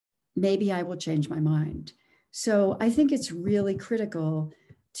maybe I will change my mind. So I think it's really critical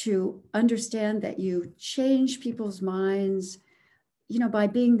to understand that you change people's minds, by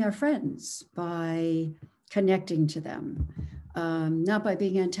being their friends, by connecting to them, not by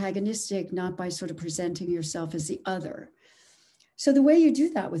being antagonistic, not by sort of presenting yourself as the other. So the way you do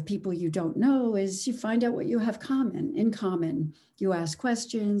that with people you don't know is you find out what you have in common. You ask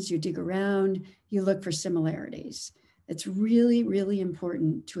questions, you dig around, you look for similarities. It's really, really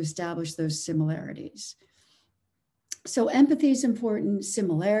important to establish those similarities. So empathy is important,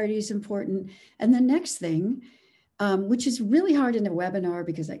 similarity is important. And the next thing, which is really hard in a webinar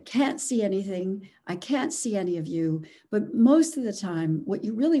because I can't see anything, I can't see any of you, but most of the time, what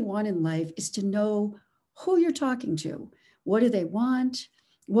you really want in life is to know who you're talking to. What do they want?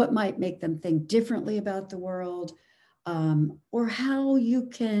 What might make them think differently about the world? Or how you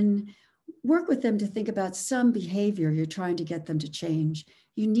can work with them to think about some behavior you're trying to get them to change.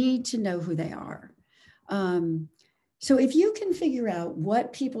 You need to know who they are. So if you can figure out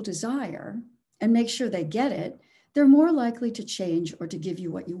what people desire and make sure they get it, they're more likely to change or to give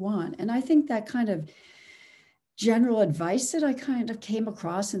you what you want. And I think that kind of general advice that I kind of came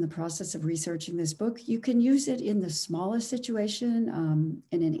across in the process of researching this book, you can use it in the smallest situation,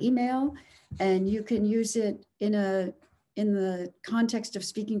 in an email, and you can use it in the context of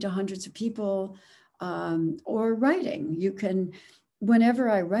speaking to hundreds of people, or writing. You can, whenever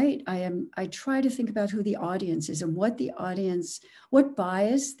I write, I try to think about who the audience is and what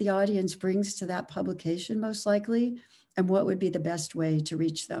bias the audience brings to that publication most likely, and what would be the best way to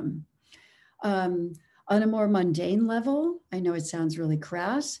reach them. On a more mundane level, I know it sounds really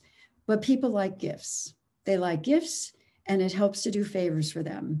crass, but people like gifts. They like gifts, and it helps to do favors for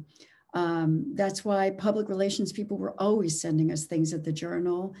them. That's why public relations people were always sending us things at the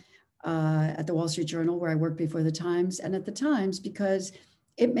Journal, at the Wall Street Journal, where I worked before the Times, and at the Times, because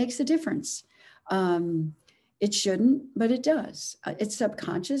it makes a difference. It shouldn't, but it does. It's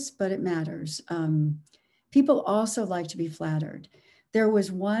subconscious, but it matters. People also like to be flattered. There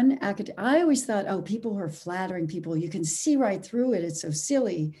was one I always thought, oh, people who are flattering people, you can see right through it. It's so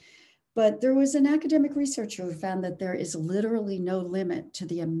silly. But there was an academic researcher who found that there is literally no limit to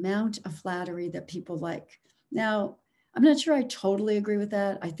the amount of flattery that people like. Now, I'm not sure I totally agree with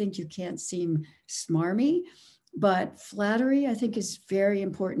that. I think you can't seem smarmy, but flattery, I think, is very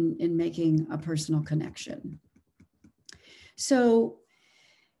important in making a personal connection. So,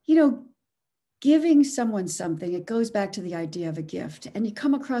 giving someone something, it goes back to the idea of a gift. And you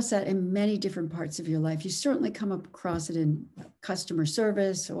come across that in many different parts of your life. You certainly come across it in customer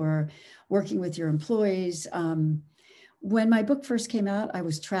service or working with your employees. When my book first came out, I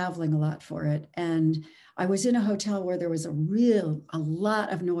was traveling a lot for it. And I was in a hotel where there was a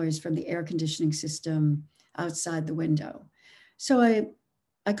lot of noise from the air conditioning system outside the window. So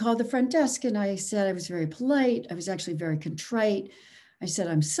I called the front desk and I said, I was very polite. I was actually very contrite. I said,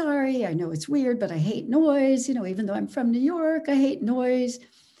 I'm sorry, I know it's weird, but I hate noise. Even though I'm from New York, I hate noise.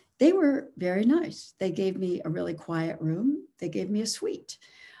 They were very nice. They gave me a really quiet room. They gave me a suite.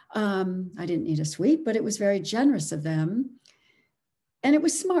 I didn't need a suite, but it was very generous of them. And it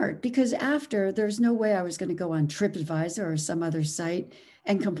was smart because there's no way I was going to go on TripAdvisor or some other site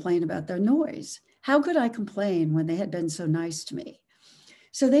and complain about their noise. How could I complain when they had been so nice to me?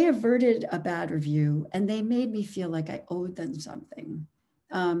 So they averted a bad review and they made me feel like I owed them something.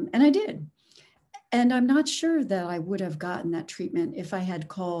 And I did. And I'm not sure that I would have gotten that treatment if I had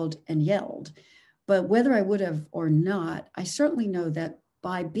called and yelled. But whether I would have or not, I certainly know that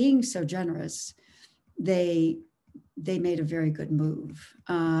by being so generous, they made a very good move.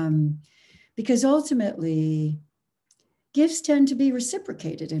 Because ultimately, gifts tend to be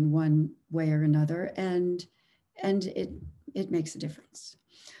reciprocated in one way or another, and it makes a difference.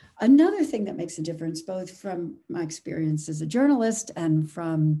 Another thing that makes a difference, both from my experience as a journalist and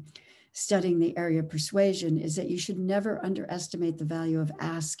from studying the area of persuasion, is that you should never underestimate the value of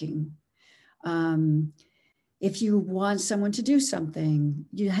asking. If you want someone to do something,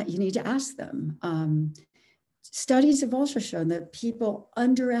 you need to ask them. Studies have also shown that people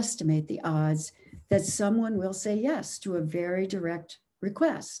underestimate the odds that someone will say yes to a very direct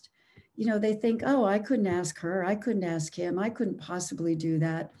request. They think, oh, I couldn't ask her, I couldn't ask him, I couldn't possibly do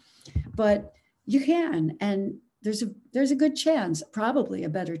that. But you can, and there's a good chance, probably a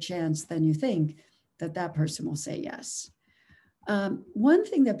better chance than you think, that person will say yes. One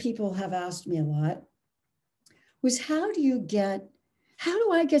thing that people have asked me a lot was, how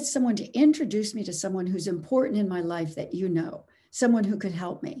do I get someone to introduce me to someone who's important in my life that someone who could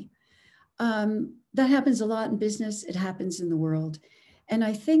help me? That happens a lot in business. It happens in the world. And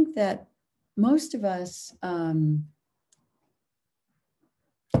I think that most of us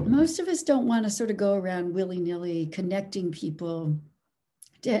most of us don't want to sort of go around willy-nilly connecting people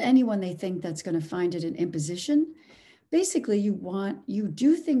to anyone they think that's going to find it an imposition. Basically, you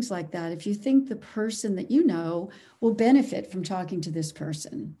do things like that if you think the person that you know will benefit from talking to this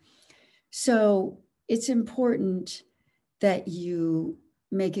person. So it's important that you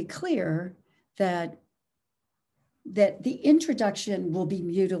make it clear that the introduction will be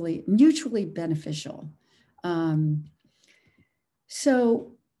mutually beneficial.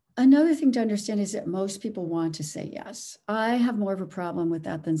 So another thing to understand is that most people want to say yes. I have more of a problem with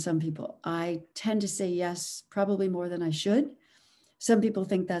that than some people. I tend to say yes probably more than I should. Some people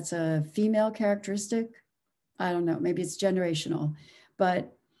think that's a female characteristic. I don't know, maybe it's generational,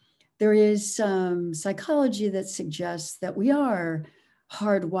 but there is some psychology that suggests that we are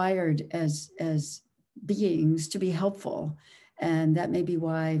hardwired as beings to be helpful. And that may be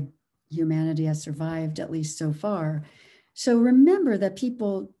why humanity has survived, at least so far. So remember that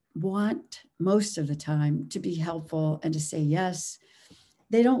people want most of the time to be helpful and to say yes.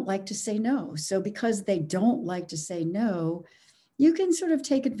 They don't like to say no. So because they don't like to say no, you can sort of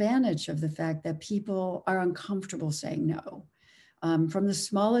take advantage of the fact that people are uncomfortable saying no. From the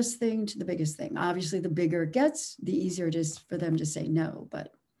smallest thing to the biggest thing. Obviously, the bigger it gets, the easier it is for them to say no.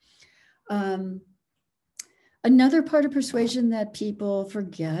 But another part of persuasion that people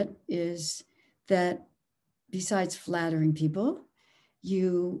forget is that besides flattering people,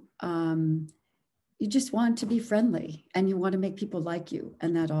 you just want to be friendly and you want to make people like you,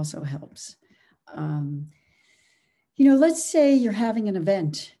 and that also helps. Let's say you're having an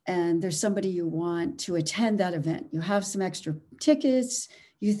event and there's somebody you want to attend that event. You have some extra tickets.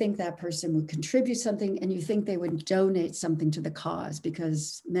 You think that person would contribute something and you think they would donate something to the cause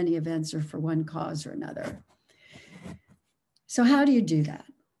because many events are for one cause or another. So how do you do that?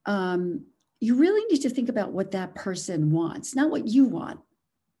 You really need to think about what that person wants, not what you want.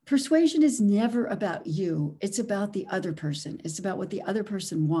 Persuasion is never about you. It's about the other person. It's about what the other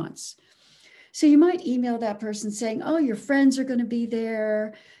person wants. So you might email that person saying, oh, your friends are going to be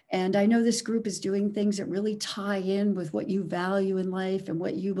there. And I know this group is doing things that really tie in with what you value in life and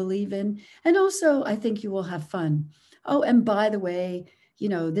what you believe in. And also, I think you will have fun. Oh, and by the way,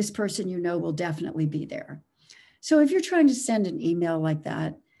 this person will definitely be there. So if you're trying to send an email like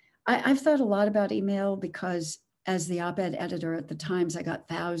that, I've thought a lot about email because as the op-ed editor at the Times, I got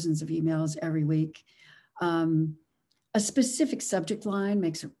thousands of emails every week. A specific subject line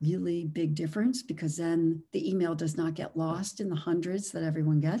makes a really big difference because then the email does not get lost in the hundreds that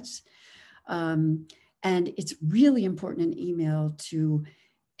everyone gets. And it's really important in email to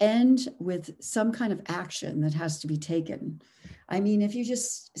end with some kind of action that has to be taken. I mean, if you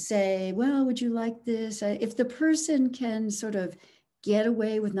just say, well, would you like this? If the person can sort of get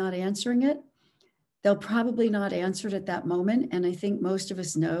away with not answering it, they'll probably not answer it at that moment. And I think most of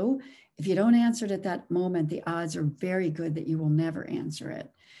us know if you don't answer it at that moment, the odds are very good that you will never answer it.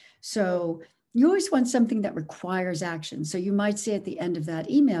 So you always want something that requires action. So you might say at the end of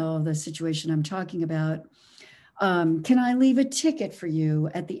that email, the situation I'm talking about, can I leave a ticket for you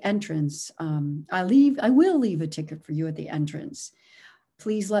at the entrance? I will leave a ticket for you at the entrance.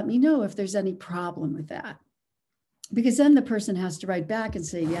 Please let me know if there's any problem with that. Because then the person has to write back and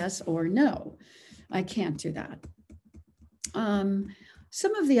say yes or no. I can't do that.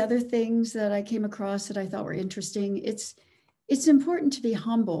 Some of the other things that I came across that I thought were interesting, it's important to be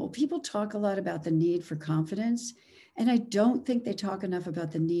humble. People talk a lot about the need for confidence, and I don't think they talk enough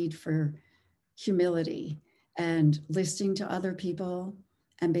about the need for humility and listening to other people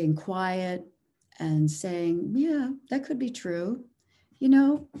and being quiet and saying, yeah, that could be true.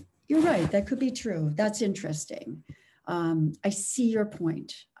 You're right, that could be true. That's interesting. I see your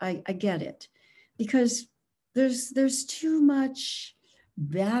point. I get it. Because there's too much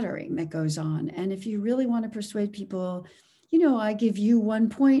battering that goes on. And if you really want to persuade people, I give you 1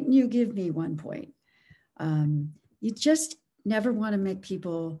 point and you give me 1 point. You just never want to make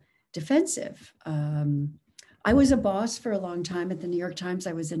people defensive. I was a boss for a long time at the New York Times.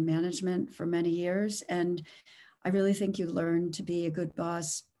 I was in management for many years. And I really think you learn to be a good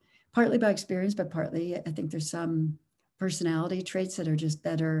boss, partly by experience, but partly I think there's some personality traits that are just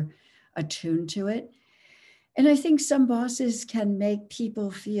better attuned to it. And I think some bosses can make people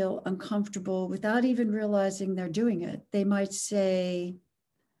feel uncomfortable without even realizing they're doing it. They might say,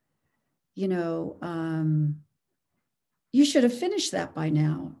 you should have finished that by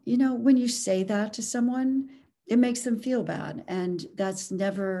now. When you say that to someone, it makes them feel bad. And that's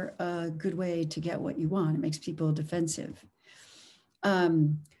never a good way to get what you want. It makes people defensive.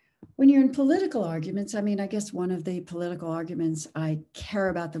 When you're in political arguments, I guess one of the political arguments I care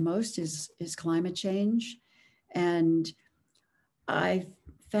about the most is climate change. And I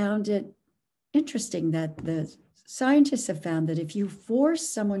found it interesting that the scientists have found that if you force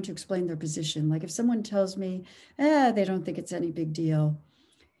someone to explain their position, like if someone tells me, they don't think it's any big deal,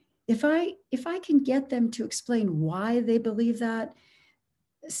 if I can get them to explain why they believe that,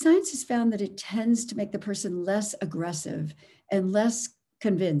 science has found that it tends to make the person less aggressive and less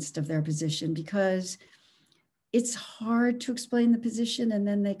convinced of their position, because it's hard to explain the position. And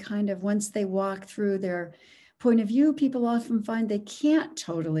then they kind of, once they walk through their point of view, people often find they can't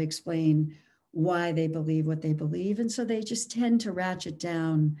totally explain why they believe what they believe. And so they just tend to ratchet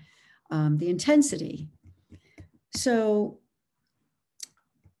down the intensity. So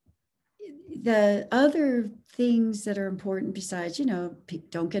the other things that are important besides,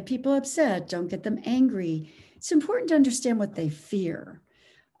 don't get people upset, don't get them angry. It's important to understand what they fear.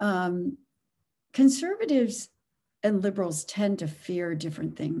 Conservatives and liberals tend to fear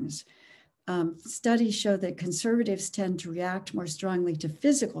different things. Studies show that conservatives tend to react more strongly to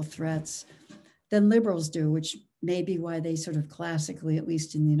physical threats than liberals do, which may be why they sort of classically, at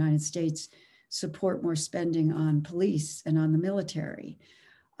least in the United States, support more spending on police and on the military.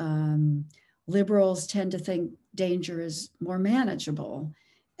 Liberals tend to think danger is more manageable.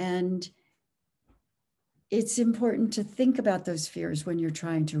 And it's important to think about those fears when you're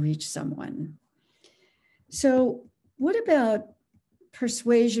trying to reach someone. So what about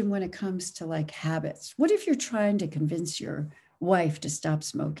persuasion when it comes to like habits? What if you're trying to convince your wife to stop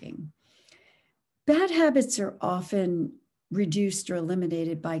smoking? Bad habits are often reduced or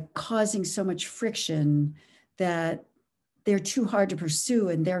eliminated by causing so much friction that they're too hard to pursue,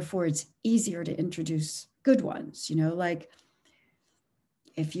 and therefore it's easier to introduce good ones. Like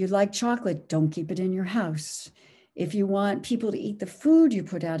if you like chocolate, don't keep it in your house. If you want people to eat the food you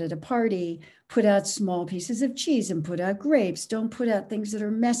put out at a party, put out small pieces of cheese and put out grapes. Don't put out things that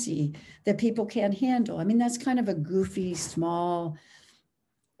are messy, that people can't handle. I mean, that's kind of a goofy, small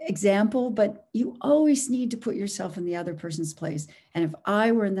example, but you always need to put yourself in the other person's place. And if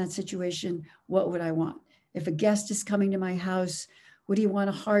I were in that situation, what would I want? If a guest is coming to my house, would he want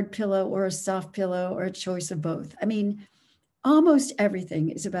a hard pillow or a soft pillow or a choice of both? I mean, almost everything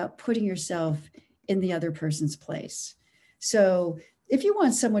is about putting yourself in the other person's place. So if you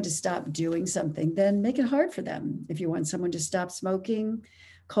want someone to stop doing something, then make it hard for them. If you want someone to stop smoking,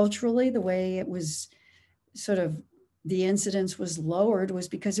 culturally, the way it was sort of, the incidence was lowered was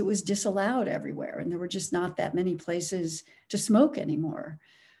because it was disallowed everywhere. And there were just not that many places to smoke anymore.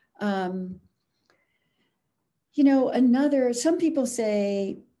 Some people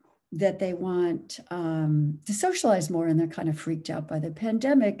say that they want to socialize more, and they're kind of freaked out by the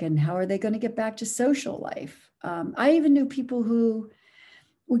pandemic and how are they going to get back to social life. I even knew people who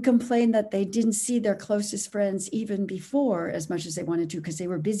would complain that they didn't see their closest friends even before as much as they wanted to because they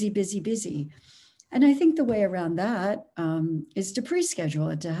were busy. And I think the way around that is to pre-schedule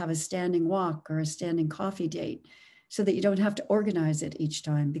it, to have a standing walk or a standing coffee date so that you don't have to organize it each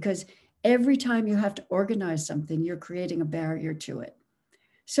time, because every time you have to organize something, you're creating a barrier to it.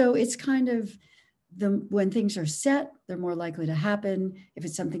 So it's kind of when things are set, they're more likely to happen. If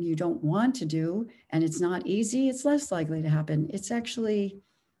it's something you don't want to do and it's not easy, it's less likely to happen. It's actually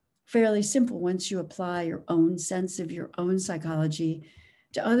fairly simple once you apply your own sense of your own psychology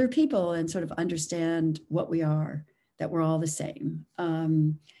to other people and sort of understand what we are, that we're all the same.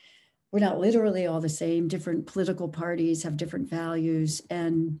 We're not literally all the same. Different political parties have different values.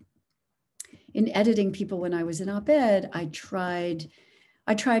 And in editing people when I was in op-ed, I tried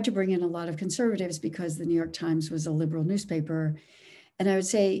to bring in a lot of conservatives because the New York Times was a liberal newspaper. And I would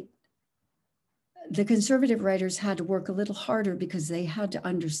say the conservative writers had to work a little harder because they had to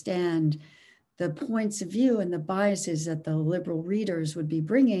understand the points of view and the biases that the liberal readers would be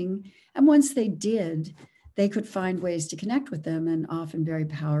bringing. And once they did, they could find ways to connect with them, and often very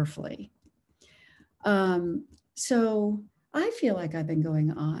powerfully. So I feel like I've been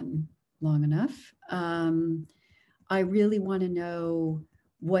going on long enough. I really want to know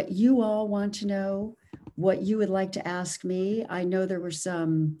what you all want to know, what you would like to ask me. I know there were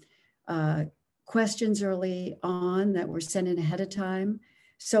some questions early on that were sent in ahead of time.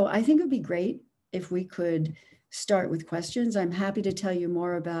 So I think it would be great if we could start with questions. I'm happy to tell you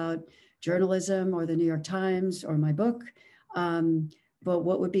more about journalism or the New York Times or my book. But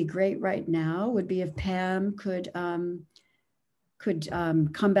what would be great right now would be if Pam could come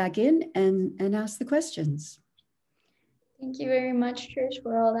back in and ask the questions. Thank you very much, Trish,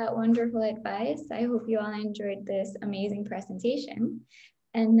 for all that wonderful advice. I hope you all enjoyed this amazing presentation.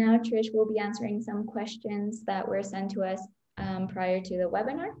 And now Trish will be answering some questions that were sent to us prior to the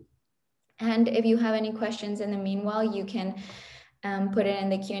webinar. And if you have any questions in the meanwhile, you can put it in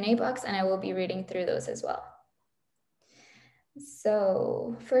the Q&A box and I will be reading through those as well.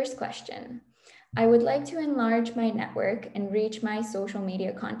 So, first question. I would like to enlarge my network and reach my social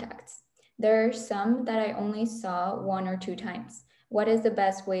media contacts. There are some that I only saw 1 or 2 times. What is the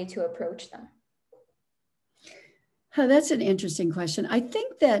best way to approach them? Oh, that's an interesting question. I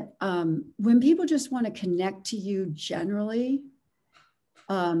think that when people just want to connect to you generally,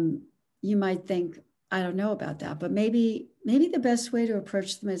 you might think, I don't know about that, but maybe the best way to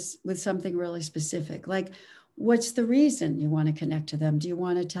approach them is with something really specific. Like, what's the reason you want to connect to them? Do you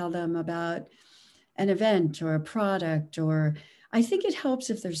want to tell them about an event or a product? Or I think it helps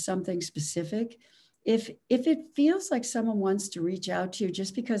if there's something specific. If it feels like someone wants to reach out to you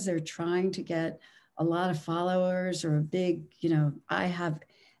just because they're trying to get a lot of followers or a big, I have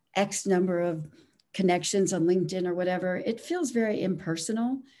X number of connections on LinkedIn or whatever, it feels very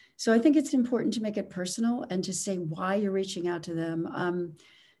impersonal. So I think it's important to make it personal and to say why you're reaching out to them.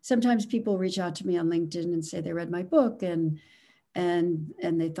 Sometimes people reach out to me on LinkedIn and say they read my book and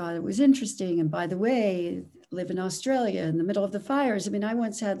they thought it was interesting. And by the way, live in Australia in the middle of the fires. I mean, I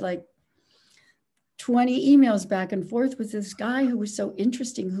once had like 20 emails back and forth with this guy who was so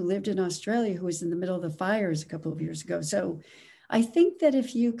interesting, who lived in Australia, who was in the middle of the fires a couple of years ago. So I think that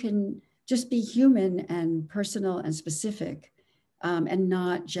if you can just be human and personal and specific, and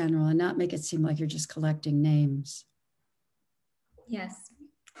not general, and not make it seem like you're just collecting names. Yes,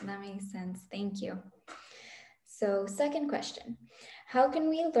 that makes sense. Thank you. So, second question. How can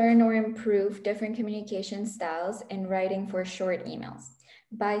we learn or improve different communication styles in writing for short emails?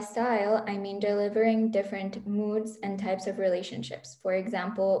 By style, I mean delivering different moods and types of relationships. For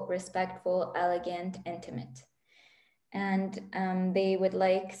example, respectful, elegant, intimate. And they would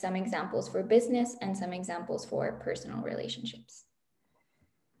like some examples for business and some examples for personal relationships.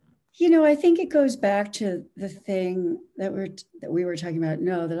 I think it goes back to the thing that we were talking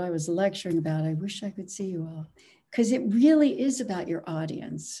about, that I was lecturing about. I wish I could see you all, because it really is about your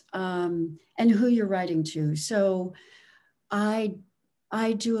audience and who you're writing to. So I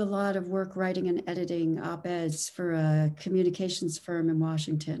do a lot of work writing and editing op-eds for a communications firm in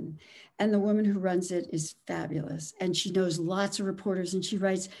Washington. And the woman who runs it is fabulous. And she knows lots of reporters and she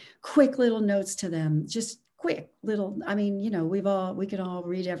writes quick little notes to them, just quick little, we can all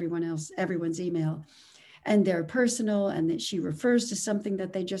read everyone's email, and they're personal, and that she refers to something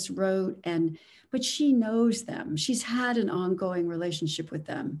that they just wrote, but she knows them. She's had an ongoing relationship with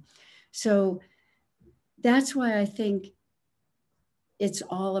them. So that's why I think it's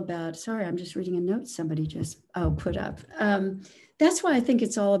all about, sorry, I'm just reading a note somebody just put up. That's why I think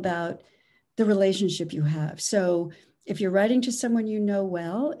it's all about the relationship you have. So if you're writing to someone you know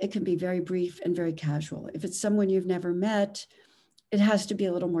well, it can be very brief and very casual. If it's someone you've never met, it has to be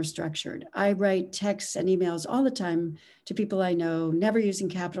a little more structured. I write texts and emails all the time to people I know, never using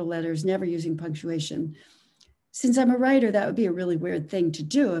capital letters, never using punctuation. Since I'm a writer, that would be a really weird thing to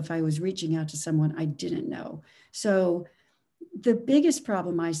do if I was reaching out to someone I didn't know. So the biggest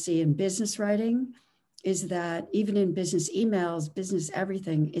problem I see in business writing is that even in business emails, business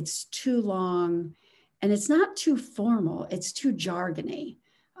everything, it's too long. And it's not too formal, it's too jargony.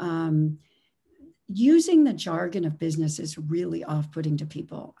 Using the jargon of business is really off-putting to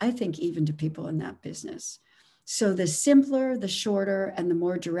people, I think even to people in that business. So the simpler, the shorter, and the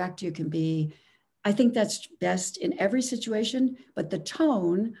more direct you can be, I think that's best in every situation, but the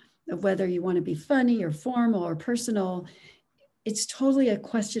tone of whether you want to be funny or formal or personal, it's totally a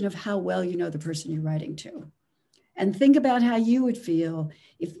question of how well you know the person you're writing to. And think about how you would feel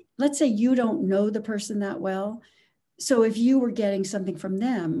if, let's say, you don't know the person that well. So if you were getting something from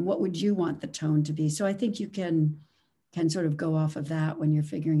them, what would you want the tone to be? So I think you can sort of go off of that when you're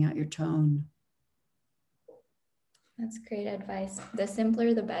figuring out your tone. That's great advice. The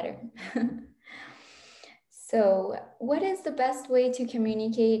simpler, the better. So what is the best way to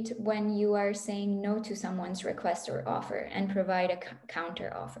communicate when you are saying no to someone's request or offer and provide a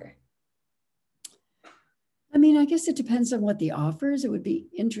counter offer? I mean, I guess it depends on what the offer is. It would be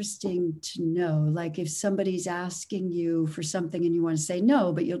interesting to know, like if somebody's asking you for something and you want to say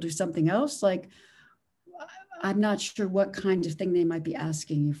no, but you'll do something else, like I'm not sure what kind of thing they might be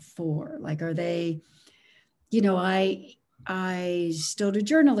asking you for. Like, are they, I still do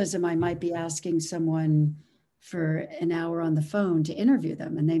journalism. I might be asking someone for an hour on the phone to interview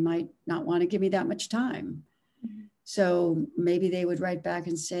them, and they might not want to give me that much time. Mm-hmm. So maybe they would write back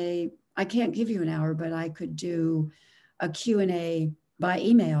and say, I can't give you an hour, but I could do a Q&A by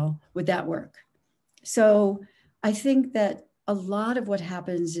email. Would that work? So I think that a lot of what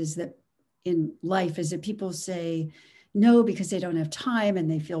happens is that in life is that people say no because they don't have time and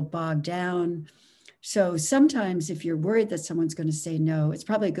they feel bogged down. So sometimes if you're worried that someone's going to say no, it's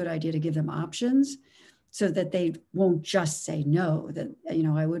probably a good idea to give them options. so that they won't just say no, that,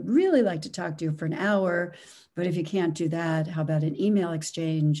 I would really like to talk to you for an hour, but if you can't do that, how about an email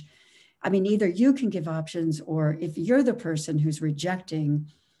exchange? I mean, either you can give options, or if you're the person who's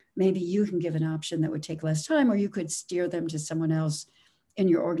rejecting, maybe you can give an option that would take less time, or you could steer them to someone else in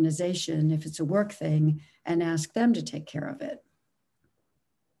your organization if it's a work thing and ask them to take care of it.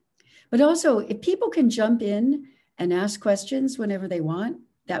 But also, if people can jump in and ask questions whenever they want,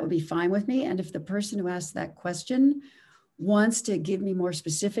 that would be fine with me. And if the person who asked that question wants to give me more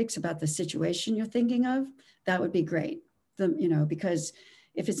specifics about the situation you're thinking of, that would be great. Because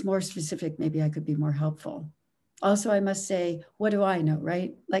if it's more specific, maybe I could be more helpful. Also, I must say, what do I know,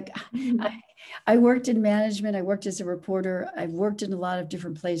 right? Like, I worked in management, I worked as a reporter, I've worked in a lot of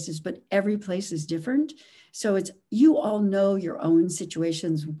different places, but every place is different. So you all know your own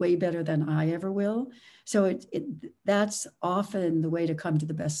situations way better than I ever will. So that's often the way to come to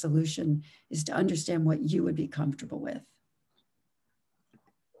the best solution, is to understand what you would be comfortable with.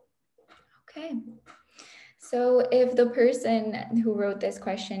 Okay. So if the person who wrote this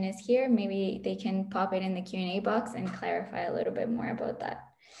question is here, maybe they can pop it in the Q&A box and clarify a little bit more about that.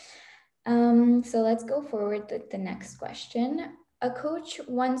 So let's go forward with the next question. A coach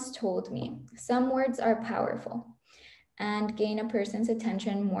once told me, some words are powerful and gain a person's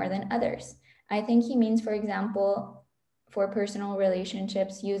attention more than others. I think he means, for example, for personal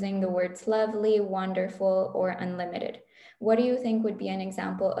relationships, using the words lovely, wonderful, or unlimited. What do you think would be an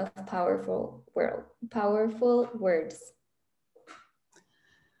example of powerful words?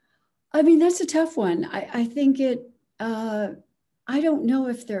 I mean, that's a tough one. I think I don't know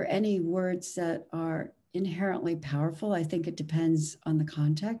if there are any words that are inherently powerful. I think it depends on the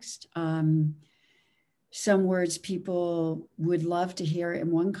context. Some words people would love to hear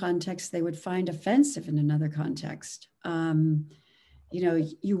in one context, they would find offensive in another context.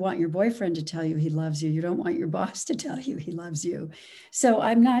 You want your boyfriend to tell you he loves you. You don't want your boss to tell you he loves you. So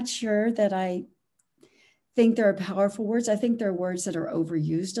I'm not sure that I think there are powerful words. I think there are words that are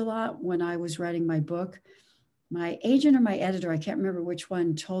overused a lot. When I was writing my book, my agent or my editor, I can't remember which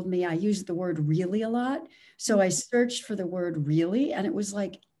one, told me I used the word really a lot. So I searched for the word really, and it was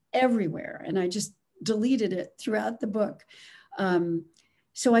like everywhere. And I just deleted it throughout the book.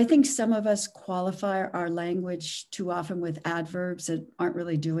 So I think some of us qualify our language too often with adverbs that aren't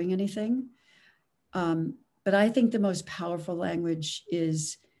really doing anything. But I think the most powerful language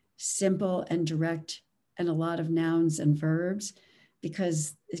is simple and direct, and a lot of nouns and verbs,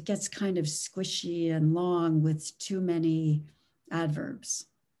 because it gets kind of squishy and long with too many adverbs.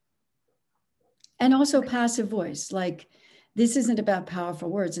 And also passive voice, like this isn't about powerful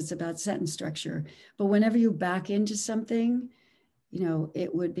words, it's about sentence structure. But whenever you back into something,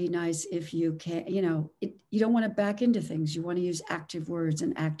 it would be nice if you can, you don't want to back into things. You want to use active words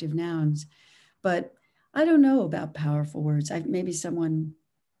and active nouns. But I don't know about powerful words. Maybe someone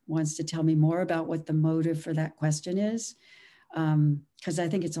wants to tell me more about what the motive for that question is, because I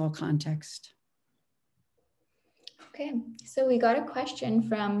think it's all context. Okay, so we got a question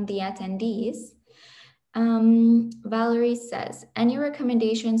from the attendees. Valerie says, any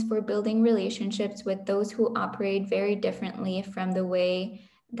recommendations for building relationships with those who operate very differently from the way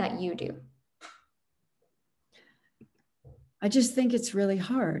that you do? I just think it's really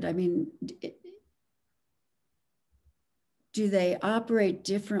hard. I mean, do they operate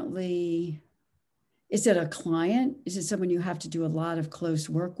differently? Is it a client? Is it someone you have to do a lot of close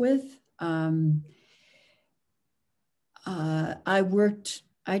work with?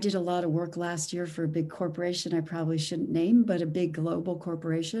 I did a lot of work last year for a big corporation I probably shouldn't name, but a big global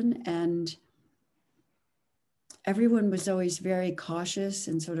corporation. And everyone was always very cautious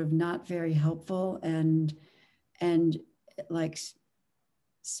and sort of not very helpful, and like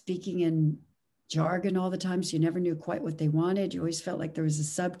speaking in jargon all the time. So you never knew quite what they wanted. You always felt like there was a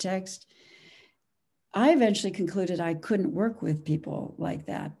subtext. I eventually concluded I couldn't work with people like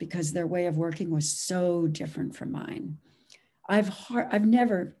that because their way of working was so different from mine. I've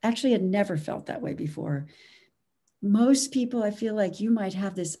never felt that way before. Most people, I feel like you might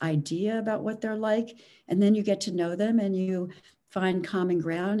have this idea about what they're like, and then you get to know them and you find common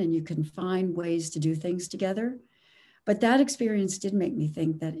ground and you can find ways to do things together. But that experience did make me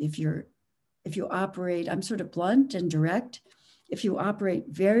think that if you operate, I'm sort of blunt and direct, if you operate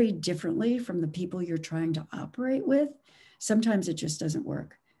very differently from the people you're trying to operate with, sometimes it just doesn't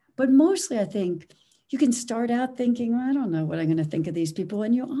work. But mostly I think you can start out thinking, well, I don't know what I'm going to think of these people.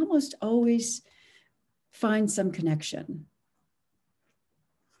 And you almost always find some connection.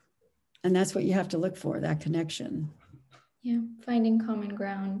 And that's what you have to look for, that connection. Yeah, finding common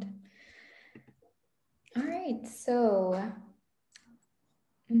ground. All right, so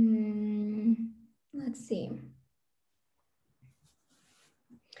Let's see.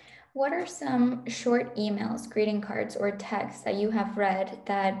 What are some short emails, greeting cards, or texts that you have read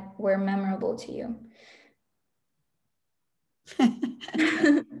that were memorable to you?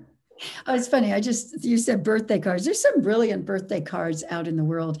 Oh, it's funny. You said birthday cards. There's some brilliant birthday cards out in the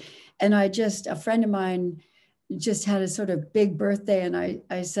world. And a friend of mine just had a sort of big birthday, and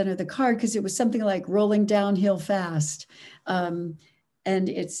I sent her the card because it was something like rolling downhill fast. And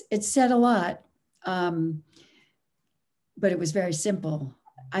it said a lot, but it was very simple.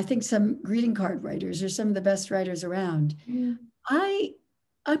 I think some greeting card writers are some of the best writers around. Mm.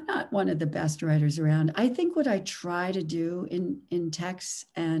 I'm not one of the best writers around. I think what I try to do in texts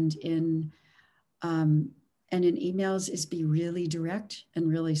um, and in emails is be really direct and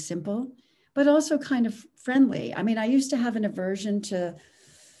really simple, but also kind of friendly. I mean, I used to have an aversion to,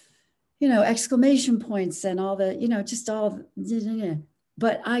 exclamation points and all the, just all,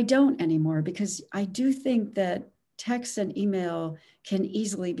 but I don't anymore, because I do think that text and email can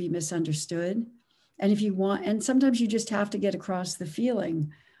easily be misunderstood. And and sometimes you just have to get across the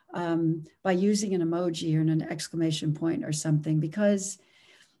feeling by using an emoji or an exclamation point or something, because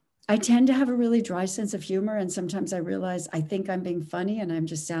I tend to have a really dry sense of humor. And sometimes I realize I think I'm being funny and I'm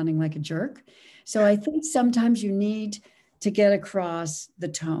just sounding like a jerk. So I think sometimes you need to get across the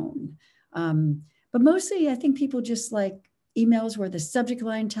tone. But mostly I think people just like emails where the subject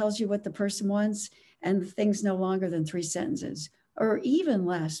line tells you what the person wants and the thing's no longer than 3 sentences or even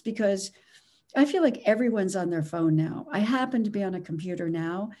less, because I feel like everyone's on their phone now. I happen to be on a computer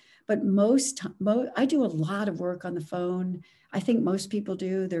now, but I do a lot of work on the phone. I think most people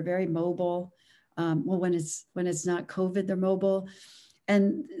do. They're very mobile. Well, when it's not COVID, they're mobile,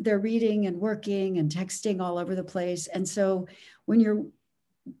 and they're reading and working and texting all over the place. And so when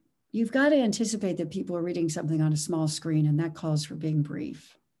you've got to anticipate that people are reading something on a small screen, and that calls for being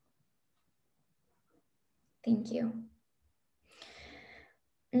brief. Thank you.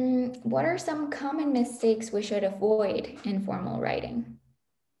 What are some common mistakes we should avoid in formal writing?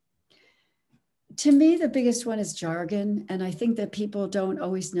 To me, the biggest one is jargon. And I think that people don't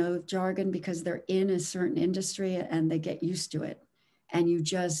always know jargon because they're in a certain industry and they get used to it. And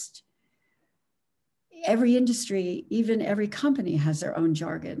every industry, even every company has their own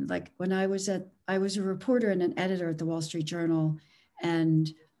jargon. Like when I was a reporter and an editor at the Wall Street Journal,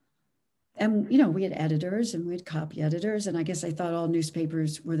 and we had editors and we had copy editors, and I guess I thought all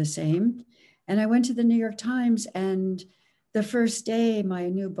newspapers were the same. And I went to the New York Times, and the first day my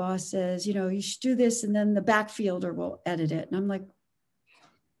new boss says, you should do this, and then the backfielder will edit it. And I'm like,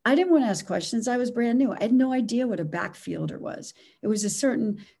 I didn't want to ask questions. I was brand new. I had no idea what a backfielder was. It was a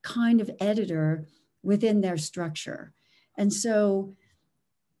certain kind of editor within their structure. And so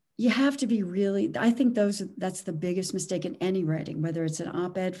you have to be really, I think that's the biggest mistake in any writing, whether it's an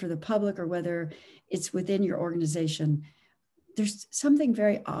op-ed for the public or whether it's within your organization. There's something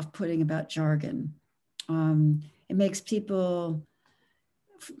very off-putting about jargon. It makes people,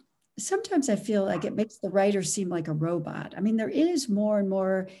 sometimes I feel like it makes the writer seem like a robot. I mean, there is more and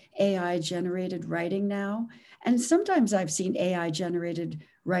more AI generated writing now. And sometimes I've seen AI generated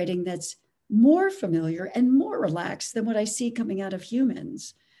writing that's more familiar and more relaxed than what I see coming out of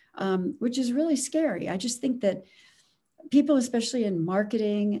humans, which is really scary. I just think that people, especially in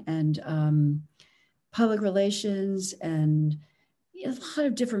marketing and public relations and a lot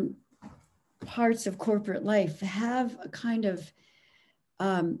of different parts of corporate life, have a kind of,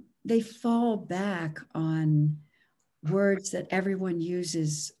 they fall back on words that everyone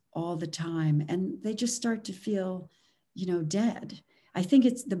uses all the time, and they just start to feel, dead. I think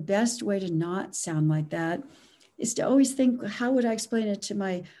it's the best way to not sound like that is to always think, how would I explain it to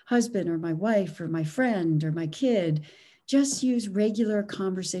my husband or my wife or my friend or my kid? Just use regular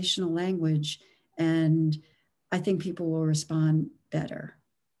conversational language, and I think people will respond better.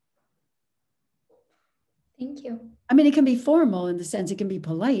 Thank you. I mean, it can be formal in the sense it can be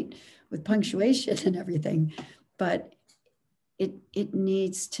polite with punctuation and everything, but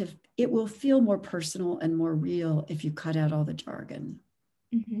it will feel more personal and more real if you cut out all the jargon.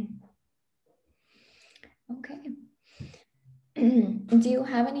 Mm-hmm. Okay. Do you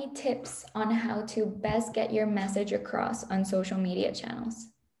have any tips on how to best get your message across on social media channels?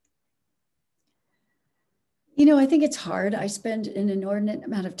 I think it's hard. I spend an inordinate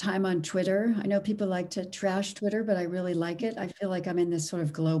amount of time on Twitter. I know people like to trash Twitter, but I really like it. I feel like I'm in this sort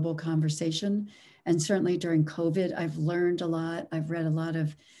of global conversation. And certainly during COVID, I've learned a lot. I've read a lot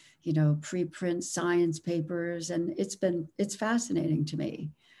of, preprint science papers, and it's fascinating to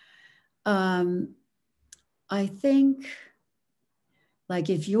me. I think, like,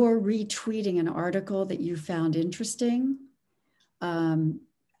 if you're retweeting an article that you found interesting,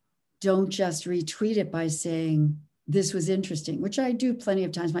 don't just retweet it by saying, this was interesting, which I do plenty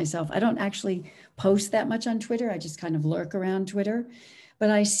of times myself. I don't actually post that much on Twitter. I just kind of lurk around Twitter, but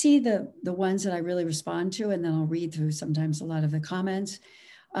I see the ones that I really respond to, and then I'll read through sometimes a lot of the comments.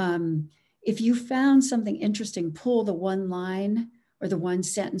 If you found something interesting, pull the one line or the one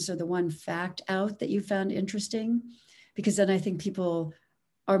sentence or the one fact out that you found interesting, because then I think people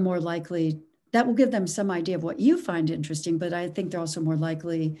are more likely, that will give them some idea of what you find interesting, but I think they're also more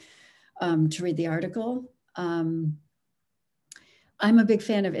likely to read the article. I'm a big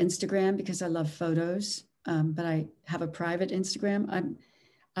fan of Instagram because I love photos, but I have a private Instagram.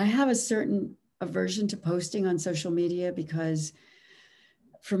 I have a certain aversion to posting on social media because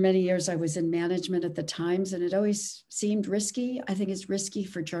for many years I was in management at the Times, and it always seemed risky. I think it's risky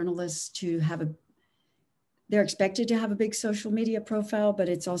for journalists to have they're expected to have a big social media profile, but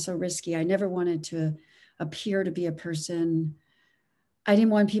it's also risky. I never wanted to appear to be a person. I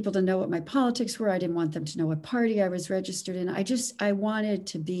didn't want people to know what my politics were. I didn't want them to know what party I was registered in. I wanted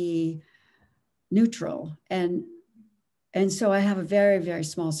to be neutral. And so I have a very, very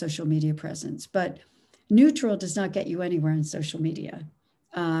small social media presence, but neutral does not get you anywhere in social media.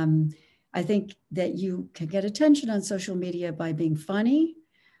 I think that you can get attention on social media by being funny,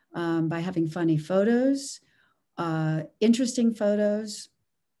 by having funny photos, interesting photos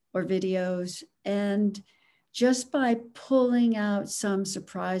or videos, and just by pulling out some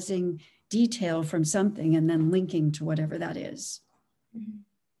surprising detail from something and then linking to whatever that is.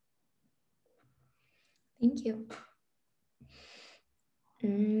 Thank you.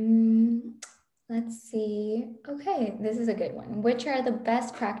 Let's see. Okay, this is a good one. Which are the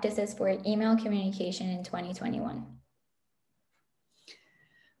best practices for email communication in 2021?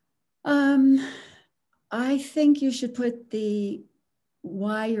 I think you should put the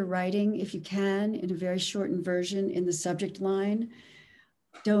why you're writing, if you can, in a very shortened version in the subject line.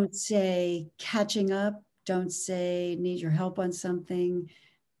 Don't say catching up. Don't say need your help on something.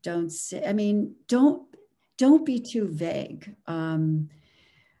 Don't say, I mean, don't be too vague.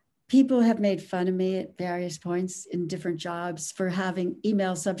 People have made fun of me at various points in different jobs for having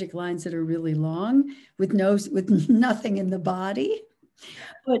email subject lines that are really long with nothing in the body.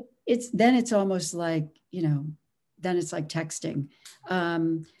 But it's almost like, then it's like texting.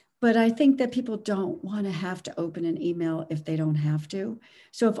 But I think that people don't want to have to open an email if they don't have to.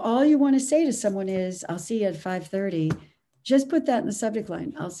 So if all you want to say to someone is, I'll see you at 5:30, just put that in the subject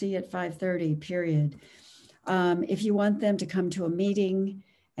line. I'll see you at 5:30, period. If you want them to come to a meeting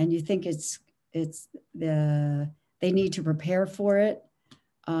and you think they need to prepare for it,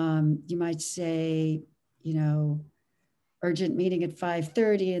 you might say, urgent meeting at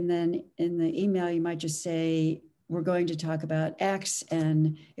 5:30, and then in the email you might just say, we're going to talk about X,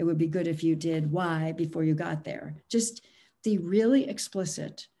 and it would be good if you did Y before you got there. Just be really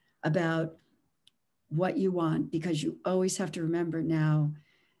explicit about what you want, because you always have to remember now,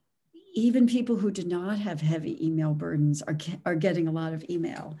 even people who do not have heavy email burdens are getting a lot of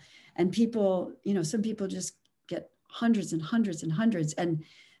email. And people, some people just get hundreds and hundreds and hundreds, and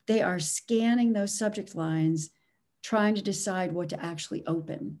they are scanning those subject lines, trying to decide what to actually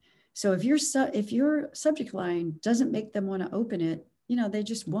open. So if your subject line doesn't make them want to open it, they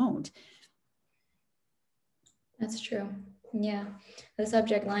just won't. That's true. Yeah, the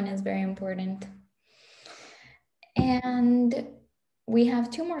subject line is very important. And we have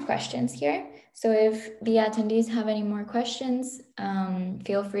 2 more questions here. So if the attendees have any more questions,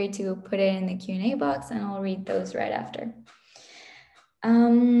 feel free to put it in the Q&A box and I'll read those right after.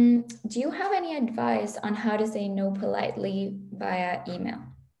 Do you have any advice on how to say no politely via email?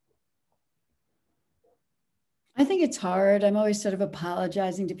 I think it's hard. I'm always sort of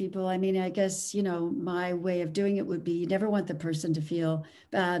apologizing to people. I mean, I guess, my way of doing it would be, you never want the person to feel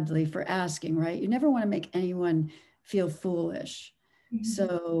badly for asking, right? You never want to make anyone feel foolish. Mm-hmm.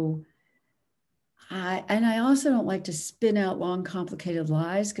 So I also don't like to spin out long, complicated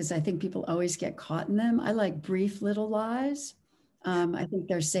lies, because I think people always get caught in them. I like brief little lies. I think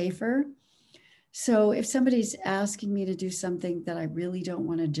they're safer. So if somebody's asking me to do something that I really don't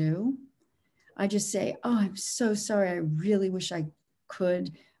want to do, I just say, oh, I'm so sorry. I really wish I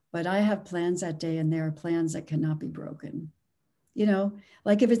could, but I have plans that day, and there are plans that cannot be broken.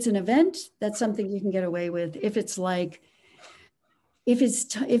 Like if it's an event, that's something you can get away with. If it's like,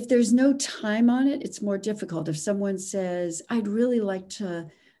 if there's no time on it, it's more difficult. If someone says, I'd really like to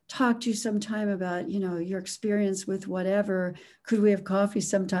talk to you sometime about, your experience with whatever, could we have coffee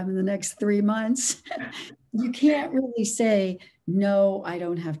sometime in the next 3 months? You can't really say, no, I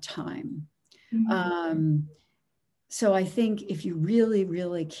don't have time. Mm-hmm. So I think if you really,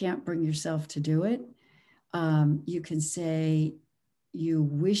 really can't bring yourself to do it, you can say, you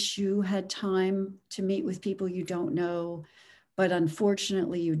wish you had time to meet with people you don't know, but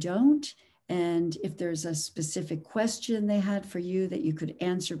unfortunately you don't. And if there's a specific question they had for you that you could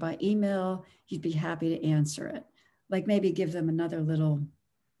answer by email, you'd be happy to answer it. Like maybe give them another little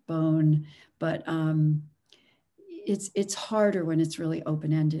bone, but it's harder when it's really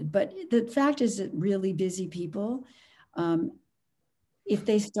open-ended. But the fact is that really busy people, if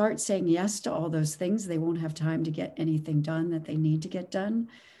they start saying yes to all those things, they won't have time to get anything done that they need to get done.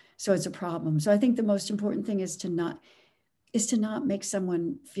 So it's a problem. So I think the most important thing is to not make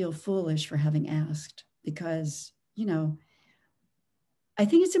someone feel foolish for having asked, because, you know, I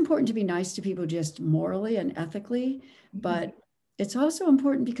think it's important to be nice to people just morally and ethically, but it's also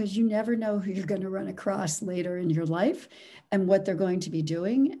important because you never know who you're going to run across later in your life and what they're going to be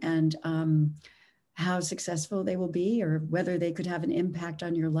doing, and how successful they will be, or whether they could have an impact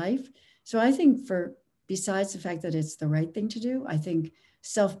on your life. So I think, besides the fact that it's the right thing to do, I think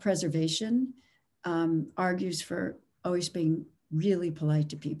self-preservation argues for always being really polite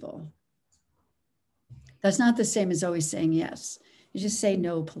to people. That's not the same as always saying yes. You just say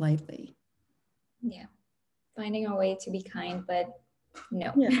no politely. Yeah. Finding a way to be kind, but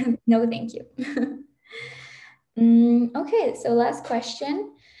no, Yeah. no, thank you. Okay, so last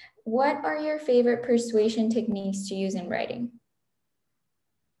question. What are your favorite persuasion techniques to use in writing?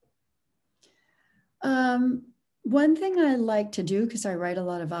 One thing I like to do, because I write a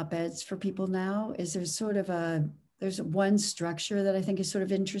lot of op-eds for people now, is there's one structure that I think is sort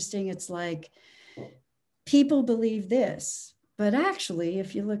of interesting. It's like, people believe this, but actually,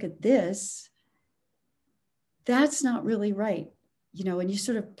 if you look at this, that's not really right. You know, and you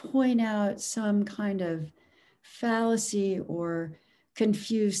sort of point out some kind of fallacy or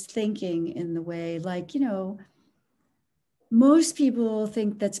confused thinking in the way, like, you know, most people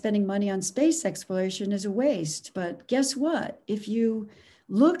think that spending money on space exploration is a waste, but guess what? If you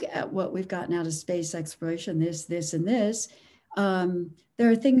look at what we've gotten out of space exploration, this, and this,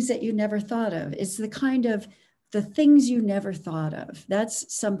 there are things that you never thought of. It's the things you never thought of.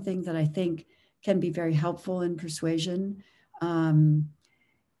 That's something that I think can be very helpful in persuasion. You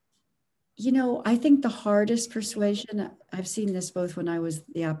know, I think the hardest persuasion, I've seen this both when I was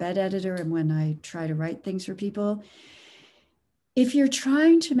the op-ed editor and when I try to write things for people. If you're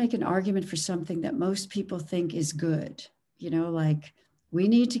trying to make an argument for something that most people think is good, you know, like, we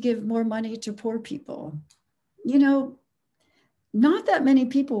need to give more money to poor people, you know, not that many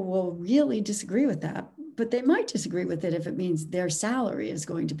people will really disagree with that, but they might disagree with it if it means their salary is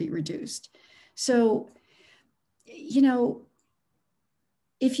going to be reduced. So, you know,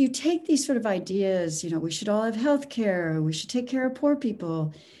 if you take these sort of ideas, you know, we should all have health care, we should take care of poor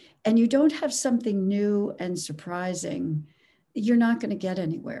people, and you don't have something new and surprising, you're not going to get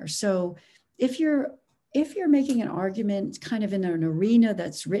anywhere. So if you're making an argument kind of in an arena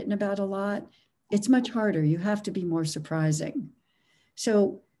that's written about a lot, it's much harder. You have to be more surprising.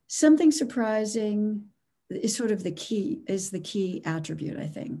 So something surprising is sort of the key attribute, I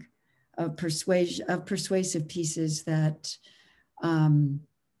think, of persuasive pieces that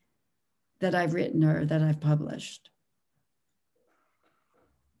that I've written or that I've published.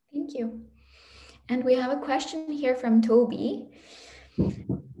 Thank you. And we have a question here from Toby.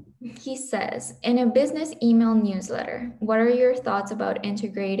 He says, in a business email newsletter, what are your thoughts about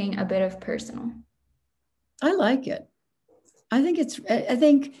integrating a bit of personal? I like it. I think it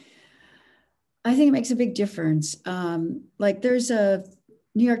makes a big difference. Like, there's a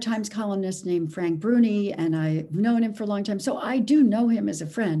New York Times columnist named Frank Bruni, and I've known him for a long time. So I do know him as a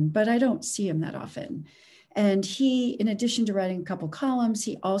friend, but I don't see him that often. And he, in addition to writing a couple columns,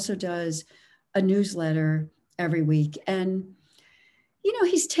 he also does a newsletter every week. And, you know,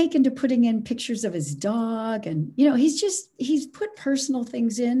 he's taken to putting in pictures of his dog, and, you know, he's put personal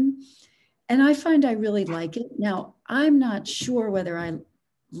things in. And I find I really like it. Now, I'm not sure whether I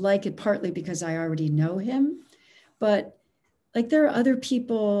like it partly because I already know him, but like, there are other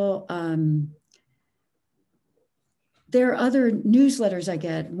people, there are other newsletters I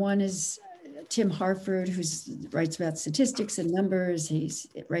get. One is Tim Harford, who writes about statistics and numbers. He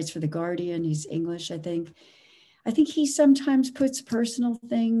writes for The Guardian. He's English, I think. I think he sometimes puts personal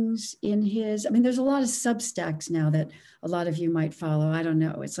things in his. I mean, there's a lot of Substacks now that a lot of you might follow. I don't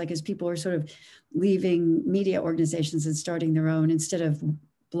know. It's like, as people are sort of leaving media organizations and starting their own, instead of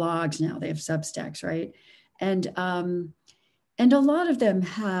blogs now, they have Substacks, right? And a lot of them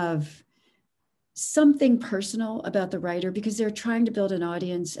have something personal about the writer, because they're trying to build an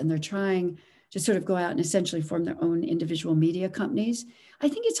audience and they're trying to sort of go out and essentially form their own individual media companies. I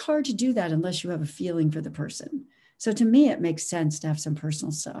think it's hard to do that unless you have a feeling for the person. So to me, it makes sense to have some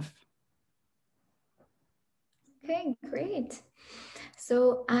personal stuff. Okay, great.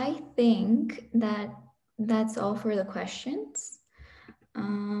 So I think that that's all for the questions.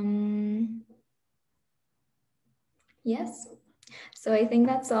 Yes. So I think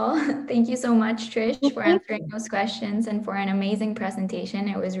that's all. Thank you so much, Trish, for answering those questions and for an amazing presentation.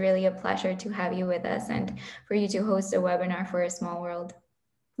 It was really a pleasure to have you with us and for you to host a webinar for A Small World.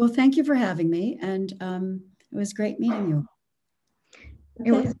 Well, thank you for having me. And it was great meeting you.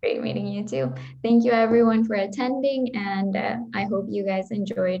 It was great meeting you too. Thank you everyone for attending, and I hope you guys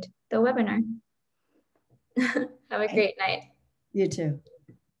enjoyed the webinar. Have a great night. You too.